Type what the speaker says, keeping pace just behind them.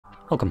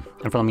Welcome,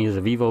 in front of me is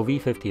a VIVO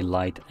V50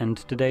 Lite, and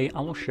today I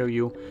will show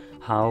you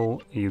how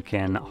you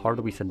can hard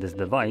reset this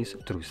device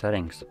through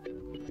settings.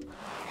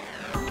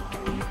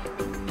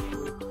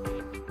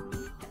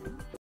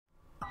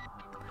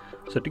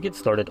 So to get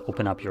started,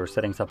 open up your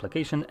settings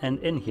application, and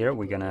in here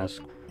we're gonna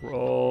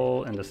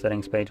scroll in the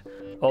settings page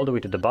all the way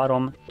to the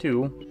bottom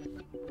to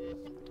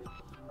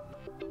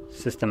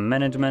System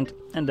Management,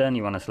 and then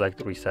you want to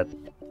select Reset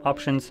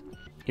Options,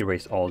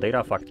 Erase All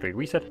Data, Factory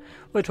Reset,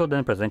 which will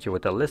then present you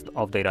with a list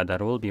of data that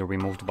will be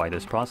removed by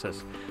this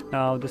process.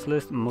 Now, this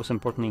list most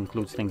importantly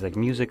includes things like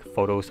music,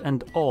 photos,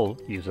 and all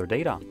user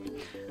data.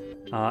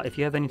 If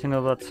you have anything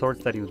of that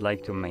sort that you'd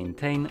like to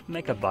maintain,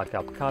 make a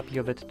backup copy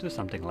of it to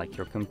something like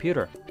your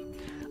computer.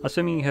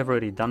 Assuming you have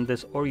already done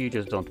this or you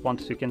just don't want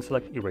to, you can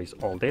select Erase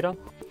All Data.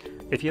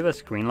 If you have a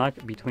screen lock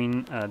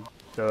between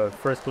the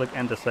first click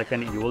and the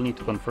second, you will need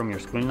to confirm your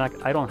screen lock.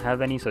 I don't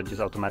have any, so it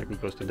just automatically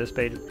goes to this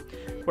page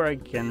where I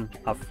can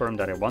affirm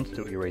that I want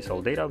to erase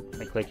all data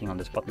by clicking on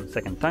this button a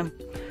second time,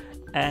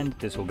 and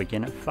this will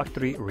begin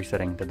factory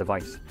resetting the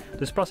device.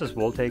 This process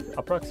will take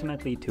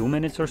approximately 2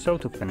 minutes or so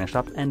to finish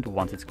up, and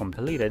once it's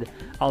completed,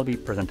 I'll be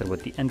presented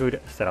with the Android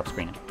setup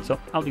screen. So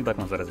I'll be back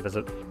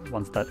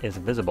once that is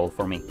visible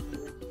for me.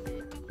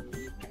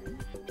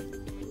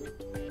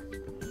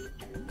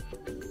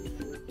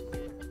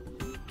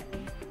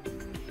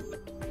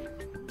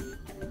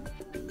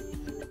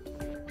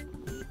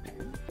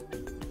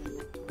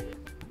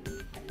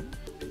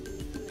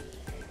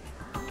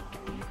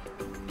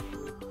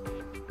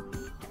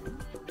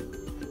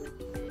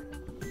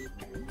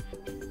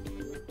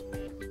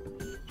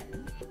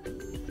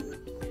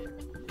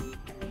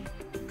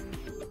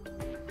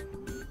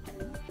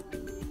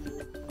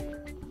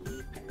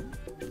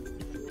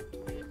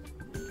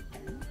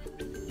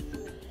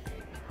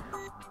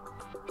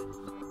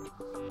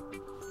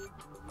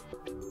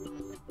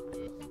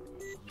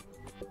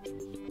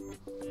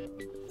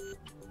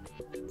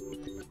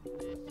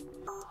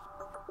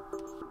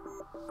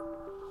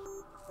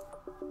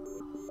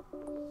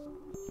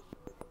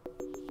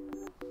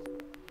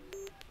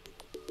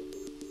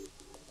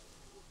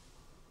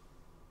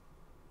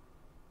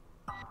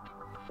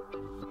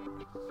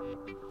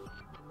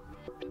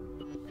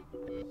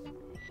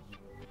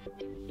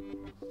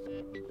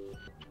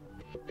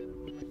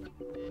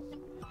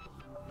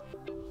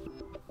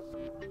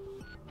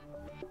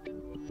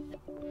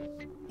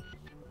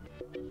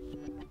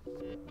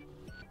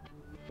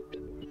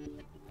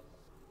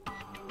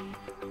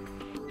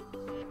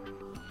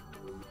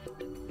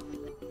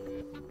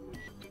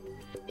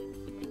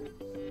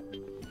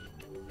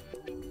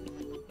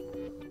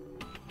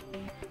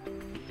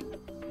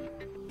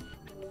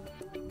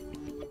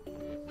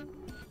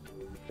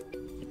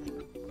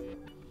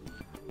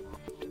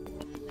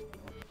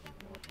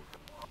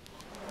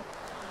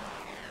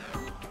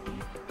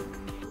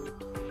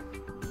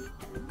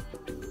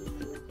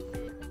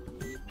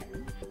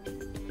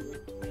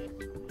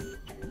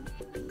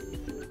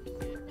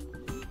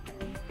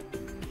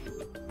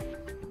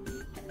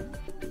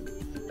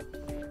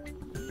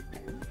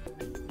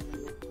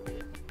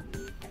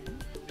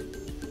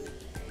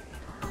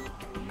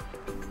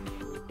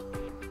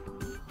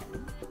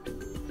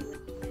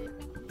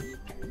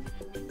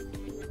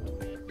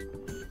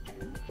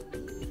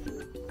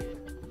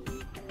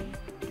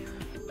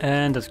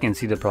 And as you can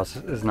see, the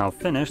process is now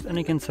finished, and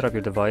you can set up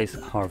your device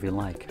however you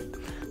like.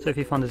 So if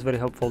you found this very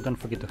helpful, don't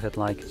forget to hit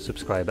like,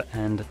 subscribe,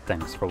 and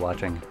thanks for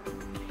watching.